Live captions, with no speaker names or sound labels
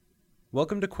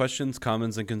Welcome to Questions,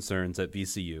 Commons, and Concerns at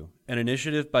VCU, an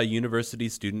initiative by University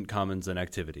Student Commons and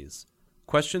Activities.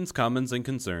 Questions, Commons, and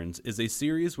Concerns is a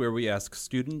series where we ask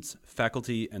students,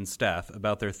 faculty, and staff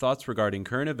about their thoughts regarding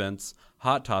current events,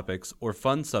 hot topics, or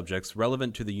fun subjects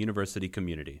relevant to the university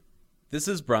community. This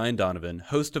is Brian Donovan,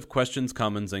 host of Questions,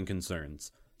 Commons, and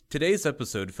Concerns. Today's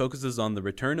episode focuses on the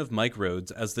return of Mike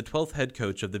Rhoades as the 12th head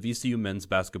coach of the VCU men's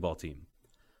basketball team.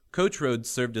 Coach Rhoades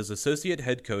served as associate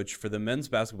head coach for the men's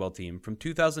basketball team from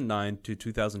 2009 to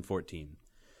 2014.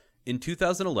 In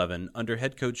 2011, under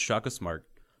head coach Shaka Smart,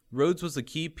 Rhoades was a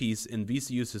key piece in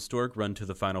VCU's historic run to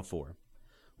the Final Four.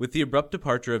 With the abrupt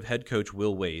departure of head coach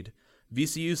Will Wade,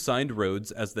 VCU signed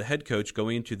Rhoades as the head coach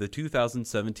going into the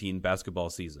 2017 basketball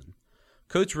season.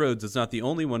 Coach Rhoades is not the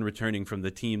only one returning from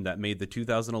the team that made the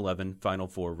 2011 Final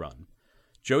Four run.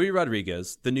 Joey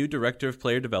Rodriguez, the new director of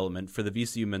player development for the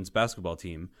VCU men's basketball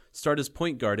team, started as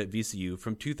point guard at VCU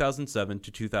from 2007 to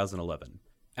 2011.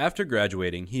 After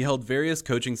graduating, he held various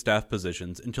coaching staff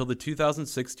positions until the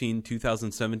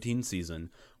 2016-2017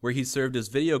 season, where he served as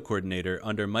video coordinator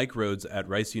under Mike Rhoades at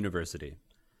Rice University.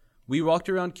 We walked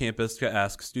around campus to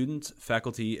ask students,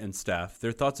 faculty, and staff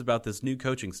their thoughts about this new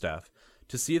coaching staff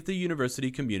to see if the university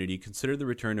community considered the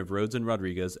return of Rhoades and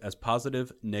Rodriguez as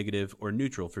positive, negative, or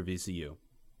neutral for VCU.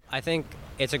 I think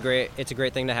it's a great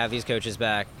thing to have these coaches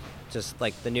back. Just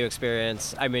like the new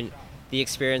experience. I mean, the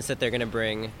experience that they're going to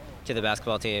bring to the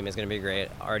basketball team is going to be great.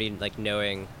 Already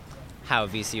knowing how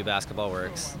VCU basketball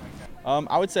works.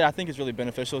 I think it's really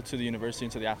beneficial to the university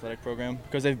and to the athletic program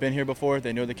because they've been here before.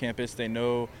 They know the campus. They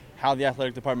know how the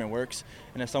athletic department works.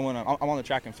 And as someone, I'm on the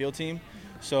track and field team.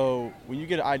 So when you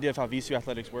get an idea of how VCU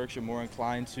athletics works, you're more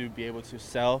inclined to be able to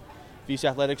sell VCU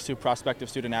athletics to prospective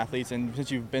student athletes. And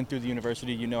since you've been through the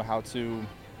university, you know how to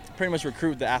pretty much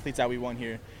recruit the athletes that we want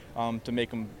here to make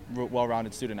them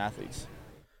well-rounded student athletes.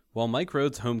 While Mike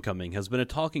Rhoades' homecoming has been a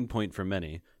talking point for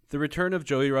many, the return of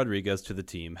Joey Rodriguez to the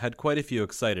team had quite a few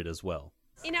excited as well.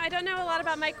 You know, I don't know a lot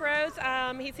about Mike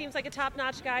Rhoades. He seems like a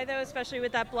top-notch guy, though, especially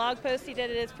with that blog post he did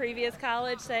at his previous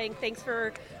college saying thanks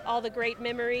for all the great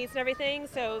memories and everything.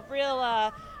 So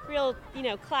real,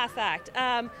 class act.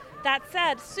 That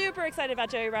said, super excited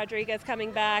about Joey Rodriguez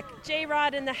coming back.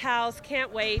 J-Rod in the house,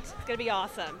 can't wait. It's going to be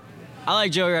awesome. I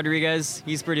like Joey Rodriguez.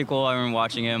 He's pretty cool. I remember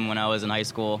watching him when I was in high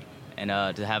school,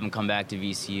 and to have him come back to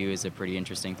VCU is a pretty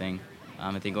interesting thing.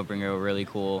 I think he'll bring a really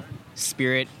cool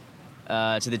spirit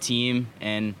to the team,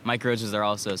 and Mike Rhoades was there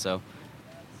also, so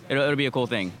it'll be a cool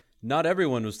thing. Not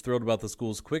everyone was thrilled about the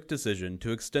school's quick decision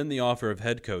to extend the offer of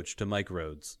head coach to Mike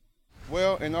Rhoades.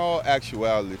 Well, in all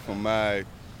actuality, from my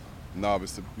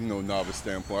novice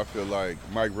standpoint, I feel like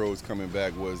Mike Rhoades coming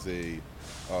back was a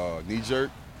knee-jerk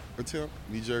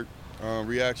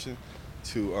reaction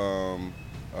to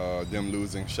them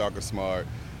losing Shaka Smart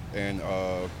and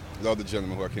the other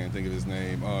gentleman who I can't think of his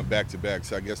name, back-to-back.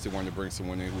 So I guess they wanted to bring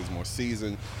someone in who's more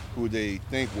seasoned, who they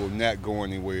think will not go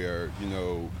anywhere,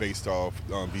 based off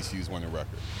VCU's winning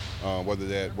record. Whether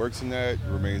that works or not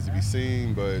remains to be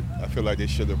seen, but I feel like they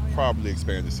should have probably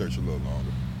expanded the search a little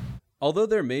longer. Although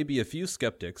there may be a few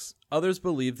skeptics, others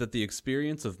believe that the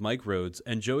experience of Mike Rhoades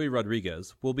and Joey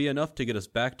Rodriguez will be enough to get us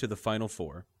back to the Final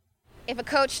Four. If a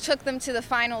coach took them to the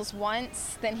finals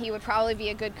once, then he would probably be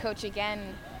a good coach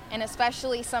again, and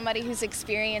especially somebody who's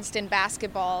experienced in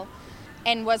basketball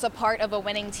and was a part of a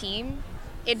winning team.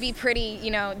 It'd be pretty,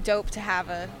 dope to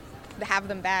have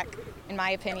them back, in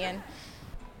my opinion.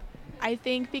 I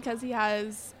think because he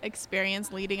has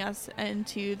experience leading us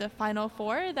into the Final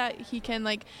Four that he can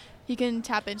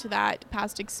tap into that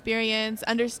past experience,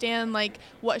 understand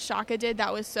what Shaka did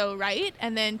that was so right,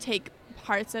 and then take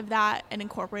parts of that and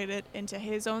incorporate it into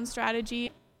his own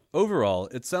strategy. Overall,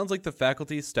 it sounds like the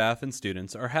faculty, staff, and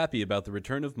students are happy about the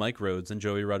return of Mike Rhoades and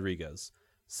Joey Rodriguez.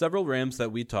 Several Rams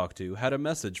that we talked to had a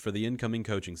message for the incoming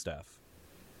coaching staff.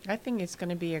 I think it's going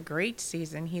to be a great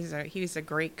season. He's a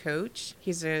great coach.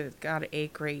 He's got a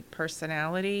great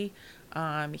personality.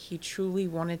 He truly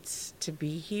wanted to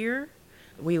be here.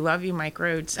 We love you, Mike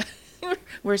Rhoades.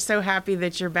 We're so happy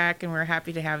that you're back, and we're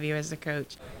happy to have you as a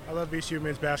coach. I love VCU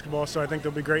men's basketball, so I think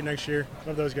they'll be great next year.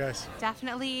 Love those guys.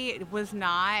 Definitely was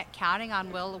not counting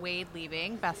on Will Wade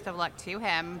leaving. Best of luck to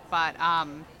him. But,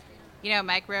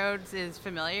 Mike Rhoades is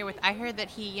familiar with, I heard that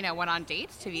he, went on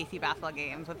dates to VCU basketball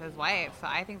games with his wife, so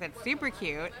I think that's super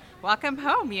cute. Welcome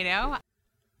home,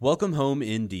 Welcome home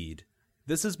indeed.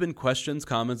 This has been Questions,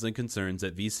 Commons, and Concerns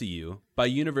at VCU by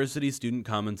University Student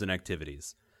Commons and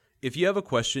Activities. If you have a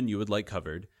question you would like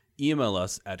covered, email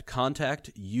us at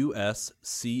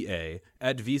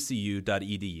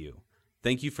contactusca@vcu.edu.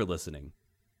 Thank you for listening.